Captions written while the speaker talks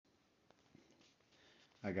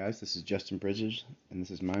Hi guys, this is Justin Bridges, and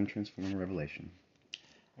this is Mind Transforming Revelation.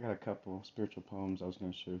 I got a couple spiritual poems I was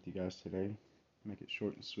going to share with you guys today. Make it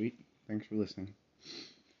short and sweet. Thanks for listening.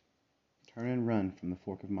 Turn and run from the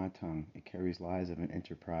fork of my tongue. It carries lies of an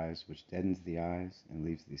enterprise which deadens the eyes and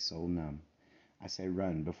leaves the soul numb. I say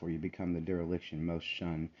run before you become the dereliction most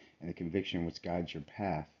shun, and the conviction which guides your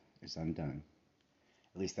path is undone.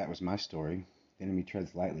 At least that was my story. The enemy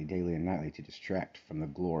treads lightly daily and nightly to distract from the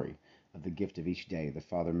glory of the gift of each day the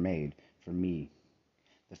Father made for me.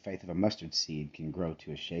 The faith of a mustard seed can grow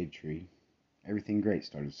to a shade tree. Everything great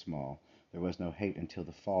started small. There was no hate until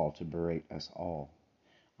the fall to berate us all.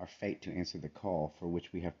 Our fate to answer the call for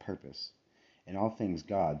which we have purpose. In all things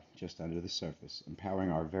God, just under the surface,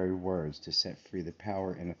 empowering our very words to set free the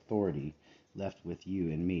power and authority left with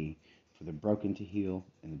you and me, for the broken to heal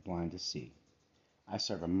and the blind to see. I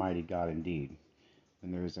serve a mighty God indeed.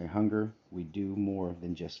 When there is a hunger, we do more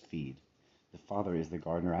than just feed. The Father is the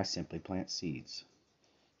gardener, I simply plant seeds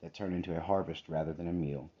that turn into a harvest rather than a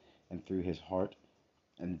meal. And through this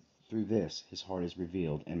his heart is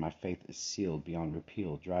revealed, and my faith is sealed beyond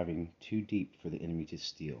repeal, driving too deep for the enemy to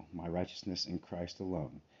steal. My righteousness in Christ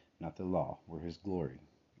alone, not the law, where his glory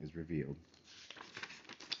is revealed.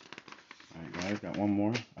 Alright guys, got one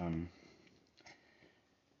more.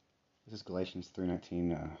 This is Galatians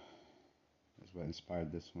 3:19, is what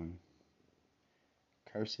inspired this one.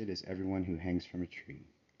 Cursed is everyone who hangs from a tree.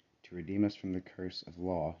 To redeem us from the curse of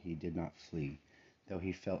law he did not flee, though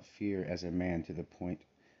he felt fear as a man to the point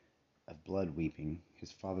of blood weeping,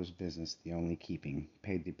 his Father's business the only keeping,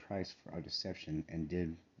 paid the price for our deception, and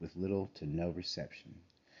did with little to no reception.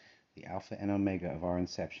 The Alpha and Omega of our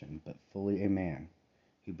inception, but fully a man,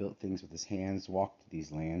 who built things with his hands, walked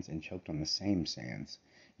these lands, and choked on the same sands,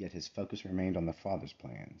 yet his focus remained on the Father's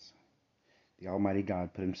plans. The Almighty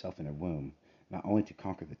God put himself in a womb, not only to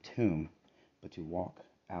conquer the tomb, but to walk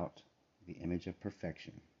out the image of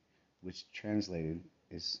perfection, which translated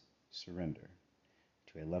is surrender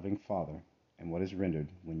to a loving Father, and what is rendered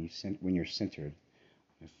when you're centered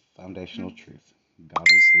in foundational truth. God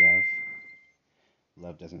is love.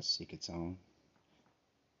 Love doesn't seek its own,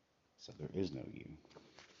 so there is no you.